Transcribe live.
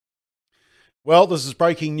Well, this is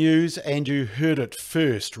breaking news, and you heard it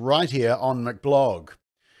first right here on McBlog.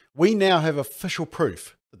 We now have official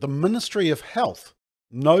proof that the Ministry of Health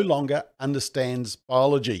no longer understands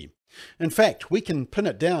biology. In fact, we can pin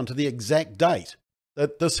it down to the exact date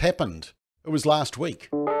that this happened. It was last week.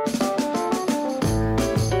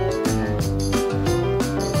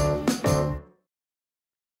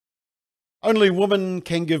 Only women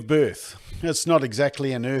can give birth. It's not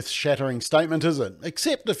exactly an earth-shattering statement, is it?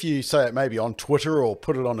 Except if you say it maybe on Twitter or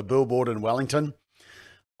put it on a billboard in Wellington.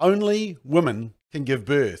 Only women can give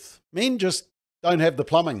birth. Men just don't have the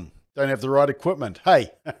plumbing, don't have the right equipment. Hey,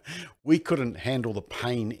 we couldn't handle the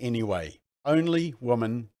pain anyway. Only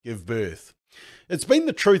women give birth. It's been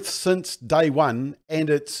the truth since day one, and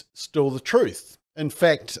it's still the truth. In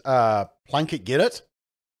fact, Plunket get it?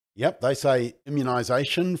 Yep, they say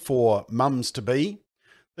immunisation for mums-to-be.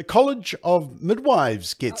 The College of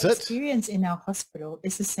Midwives gets Our it. experience in our hospital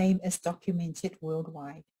is the same as documented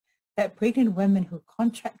worldwide, that pregnant women who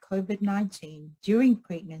contract COVID-19 during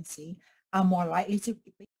pregnancy are more likely to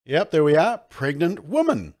be. Yep, there we are, pregnant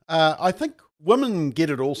women. I think women get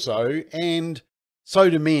it also, and so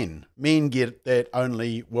do men. Men get that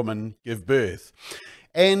only women give birth.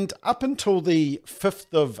 And up until the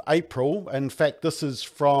 5th of April, in fact, this is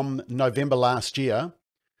from November last year,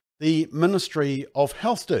 the Ministry of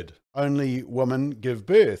Health did. Only women give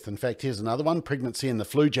birth. In fact, here's another one, pregnancy and the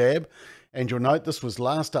flu jab. And you'll note this was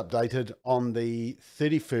last updated on the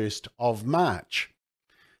 31st of March.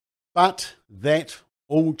 But that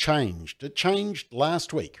all changed. It changed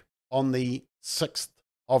last week on the 6th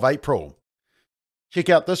of April. Check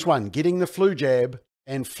out this one, getting the flu jab.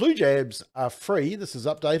 And flu jabs are free. This is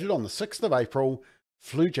updated on the 6th of April.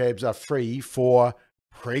 Flu jabs are free for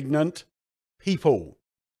pregnant people.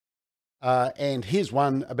 And here's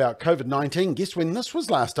one about COVID-19. Guess when this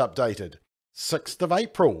was last updated? 6th of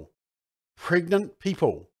April. Pregnant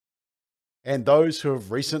people and those who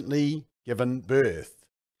have recently given birth.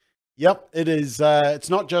 Yep, it is. It's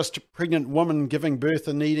not just pregnant women giving birth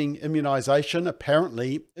and needing immunisation.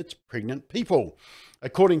 Apparently, it's pregnant people.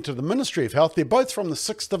 According to the Ministry of Health, they're both from the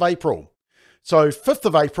 6th of April. So 5th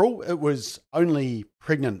of April, it was only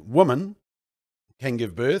pregnant women can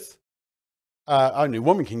give birth. Only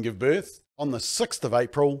women can give birth. On the 6th of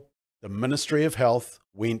April, the Ministry of Health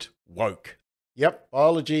went woke. Yep,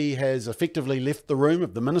 biology has effectively left the room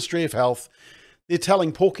of the Ministry of Health. They're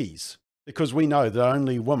telling porkies because we know that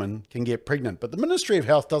only women can get pregnant. But the Ministry of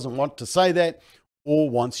Health doesn't want to say that or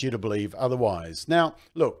wants you to believe otherwise. Now,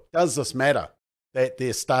 look, does this matter that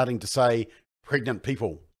they're starting to say pregnant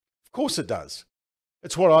people? Of course it does.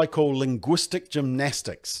 It's what I call linguistic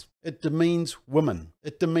gymnastics. It demeans women.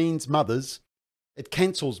 It demeans mothers. It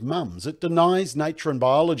cancels mums. It denies nature and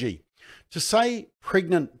biology. To say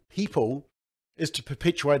pregnant people is to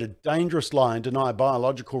perpetuate a dangerous lie and deny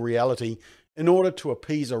biological reality in order to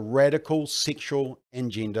appease a radical sexual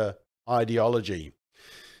and gender ideology.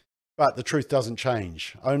 But the truth doesn't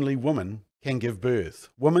change. Only women can give birth.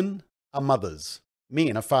 Women are mothers.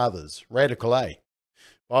 Men are fathers. Radical, eh?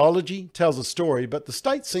 Biology tells a story, but the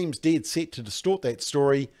state seems dead set to distort that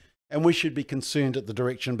story, and we should be concerned at the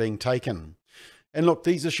direction being taken. And look,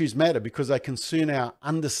 these issues matter because they concern our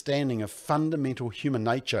understanding of fundamental human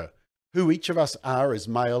nature, who each of us are as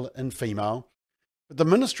male and female. But the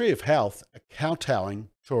Ministry of Health are kowtowing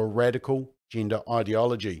to a radical gender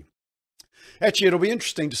ideology. Actually, it'll be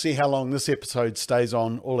interesting to see how long this episode stays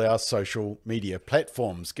on all our social media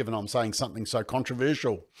platforms, given I'm saying something so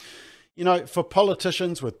controversial. You know, for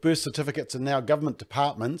politicians with birth certificates and now government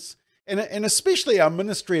departments, and especially our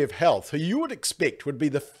Ministry of Health, who you would expect would be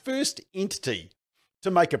the first entity to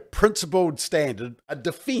make a principled stand, a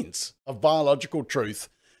defense of biological truth,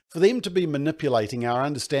 for them to be manipulating our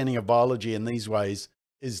understanding of biology in these ways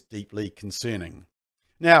is deeply concerning.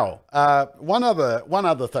 Now, one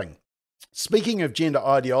other thing. Speaking of gender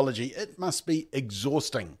ideology, it must be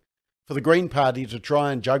exhausting for the Green Party to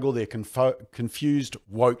try and juggle their confused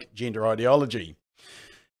woke gender ideology.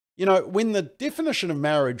 You know, when the definition of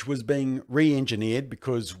marriage was being re-engineered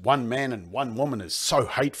because one man and one woman is so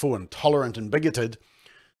hateful, intolerant and bigoted,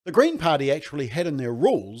 the Green Party actually had in their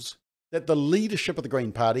rules that the leadership of the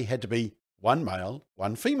Green Party had to be one male,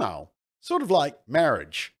 one female. Sort of like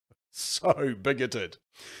marriage. So bigoted.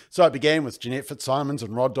 So it began with Jeanette Fitzsimons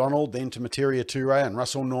and Rod Donald, then to Materia Toure and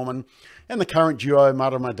Russell Norman, and the current duo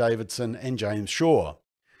Marama Davidson and James Shaw.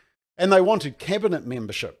 And they wanted cabinet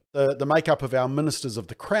membership, the makeup of our ministers of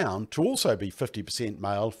the Crown, to also be 50%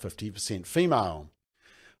 male, 50% female.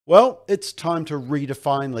 Well, it's time to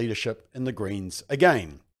redefine leadership in the Greens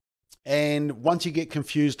again. And once you get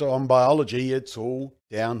confused on biology, it's all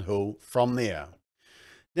downhill from there.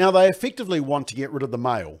 Now, they effectively want to get rid of the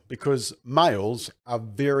male because males are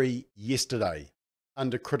very yesterday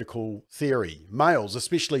under critical theory. Males,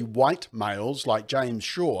 especially white males like James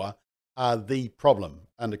Shaw, are the problem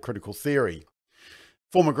under critical theory.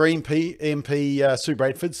 Former Green MP Sue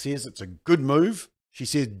Bradford says it's a good move. She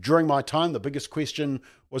said, during my time, the biggest question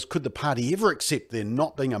was, could the party ever accept there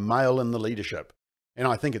not being a male in the leadership? And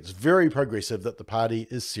I think it's very progressive that the party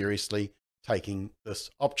is seriously taking this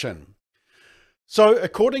option. So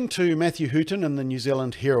according to Matthew Hooton in the New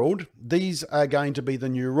Zealand Herald, these are going to be the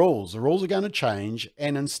new rules. The rules are going to change,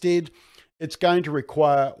 and instead it's going to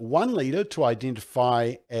require one leader to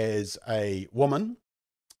identify as a woman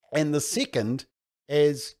and the second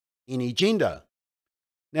as any gender.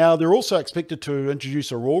 Now, they're also expected to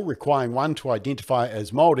introduce a rule requiring one to identify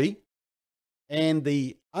as Māori and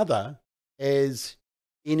the other as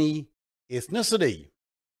any ethnicity.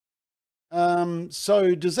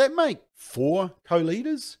 So does that make 4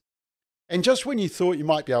 co-leaders? And just when you thought you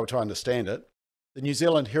might be able to understand it, the New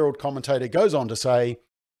Zealand Herald commentator goes on to say,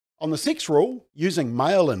 on the sex rule, using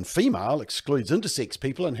male and female excludes intersex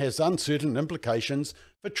people and has uncertain implications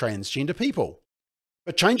for transgender people.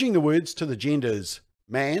 But changing the words to the genders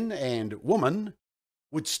man and woman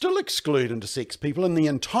would still exclude intersex people in the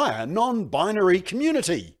entire non-binary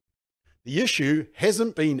community. The issue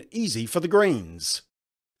hasn't been easy for the Greens.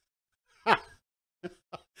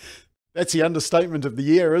 That's the understatement of the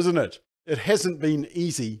year, isn't it? It hasn't been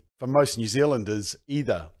easy for most New Zealanders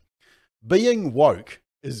either. Being woke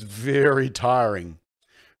is very tiring.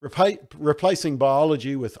 Replacing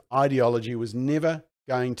biology with ideology was never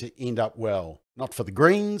going to end up well. Not for the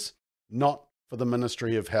Greens, not for the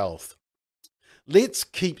Ministry of Health. Let's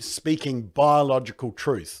keep speaking biological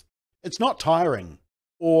truth. It's not tiring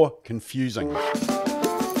or confusing.